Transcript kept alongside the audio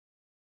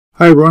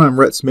Hi everyone, I'm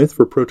Rhett Smith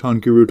for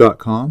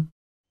ProtonGuru.com. I'm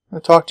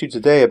going to talk to you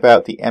today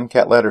about the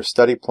MCAT Ladder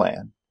study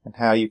plan and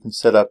how you can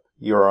set up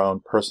your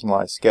own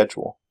personalized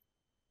schedule.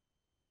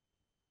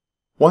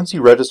 Once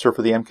you register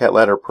for the MCAT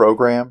Ladder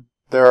program,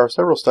 there are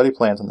several study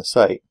plans on the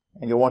site,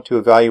 and you'll want to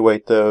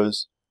evaluate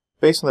those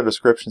based on their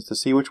descriptions to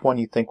see which one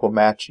you think will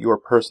match your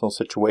personal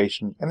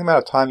situation and the amount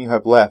of time you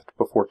have left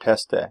before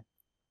test day.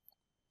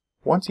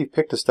 Once you've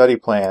picked a study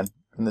plan,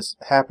 and this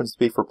happens to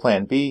be for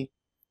Plan B,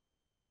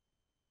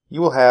 you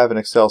will have an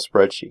Excel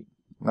spreadsheet.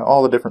 Now,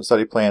 all the different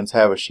study plans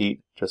have a sheet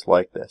just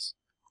like this.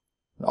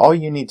 And all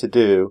you need to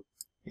do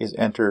is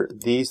enter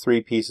these three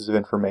pieces of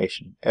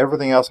information.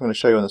 Everything else I'm going to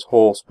show you in this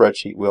whole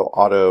spreadsheet will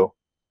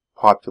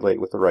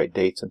auto-populate with the right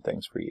dates and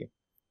things for you.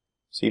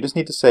 So you just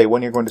need to say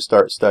when you're going to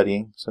start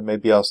studying. So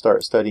maybe I'll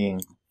start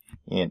studying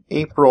in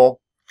April.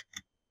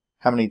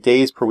 How many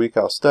days per week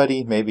I'll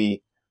study.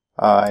 Maybe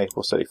I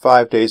will study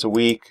 5 days a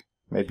week.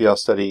 Maybe I'll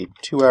study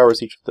 2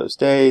 hours each of those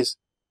days.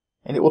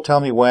 And it will tell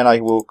me when I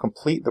will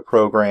complete the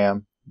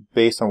program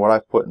based on what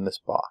I've put in this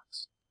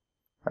box.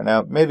 Right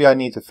now, maybe I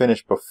need to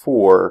finish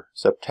before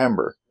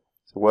September.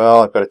 So,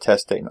 well, I've got a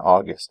test date in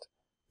August.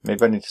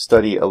 Maybe I need to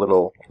study a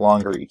little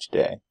longer each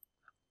day.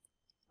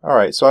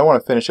 Alright, so I want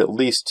to finish at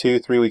least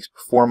 2-3 weeks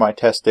before my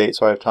test date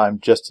so I have time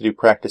just to do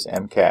practice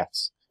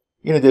MCATs,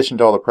 in addition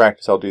to all the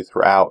practice I'll do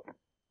throughout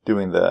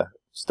doing the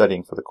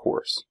studying for the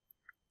course.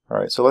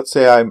 Alright, so let's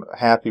say I'm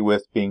happy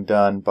with being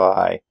done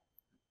by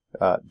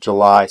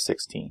July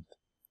 16th.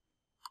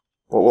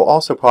 What will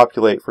also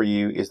populate for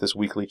you is this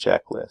weekly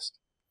checklist.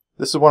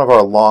 This is one of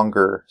our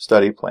longer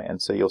study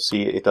plans, so you'll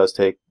see it does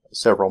take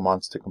several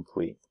months to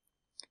complete.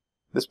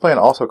 This plan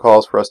also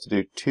calls for us to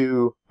do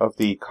 2 of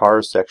the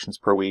CARS sections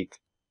per week,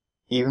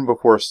 even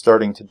before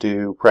starting to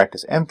do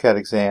practice MCAT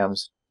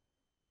exams,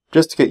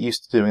 just to get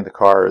used to doing the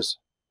CARS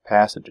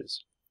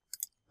passages.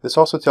 This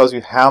also tells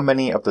you how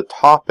many of the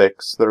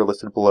topics that are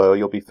listed below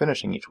you'll be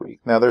finishing each week.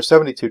 Now, there's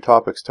 72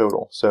 topics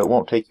total, so it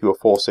won't take you a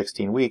full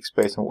 16 weeks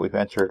based on what we've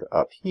entered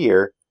up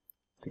here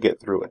to get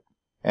through it.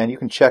 And you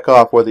can check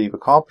off whether you've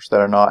accomplished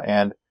that or not,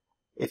 and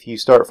if you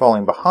start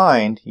falling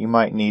behind, you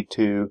might need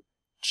to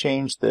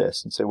change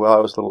this and say, well,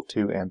 I was a little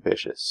too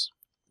ambitious.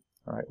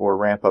 All right, or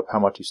ramp up how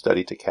much you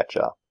study to catch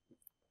up.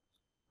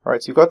 All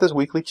right, so you've got this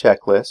weekly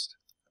checklist.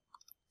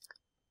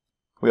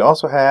 We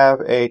also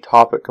have a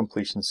topic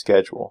completion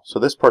schedule. So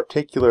this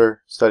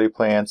particular study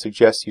plan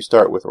suggests you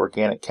start with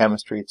organic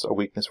chemistry. It's a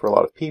weakness for a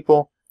lot of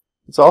people.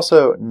 It's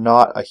also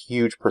not a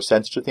huge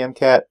percentage of the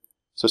MCAT,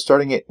 so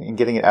starting it and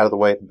getting it out of the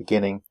way at the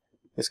beginning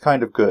is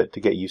kind of good to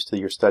get used to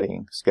your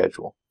studying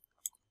schedule.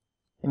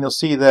 And you'll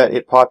see that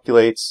it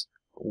populates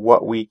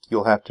what week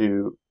you'll have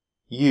to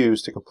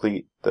use to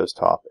complete those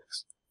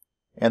topics.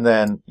 And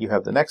then you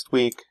have the next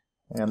week,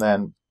 and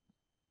then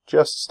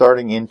just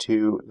starting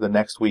into the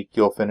next week,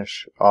 you'll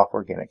finish off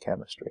organic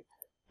chemistry.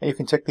 And you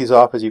can tick these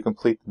off as you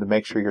complete them to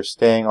make sure you're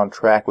staying on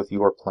track with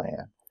your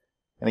plan.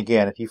 And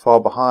again, if you fall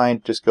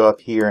behind, just go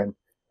up here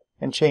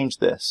and change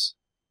this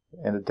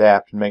and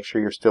adapt and make sure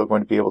you're still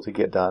going to be able to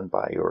get done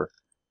by your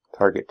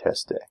target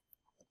test day.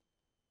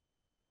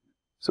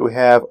 So we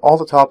have all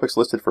the topics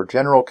listed for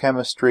general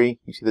chemistry.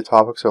 You see the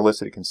topics are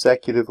listed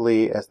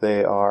consecutively as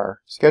they are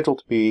scheduled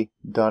to be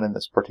done in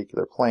this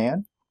particular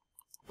plan.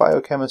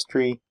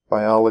 Biochemistry,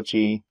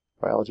 biology,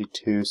 biology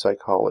 2,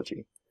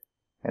 psychology.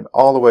 And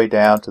all the way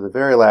down to the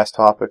very last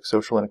topic,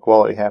 social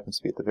inequality, happens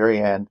to be at the very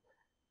end.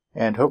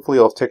 And hopefully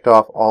you'll have ticked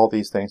off all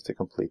these things to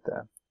complete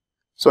them.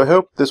 So I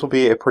hope this will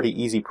be a pretty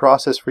easy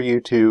process for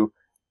you to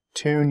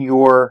tune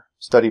your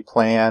study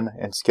plan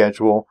and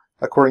schedule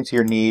according to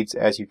your needs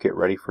as you get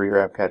ready for your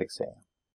MCAT exam.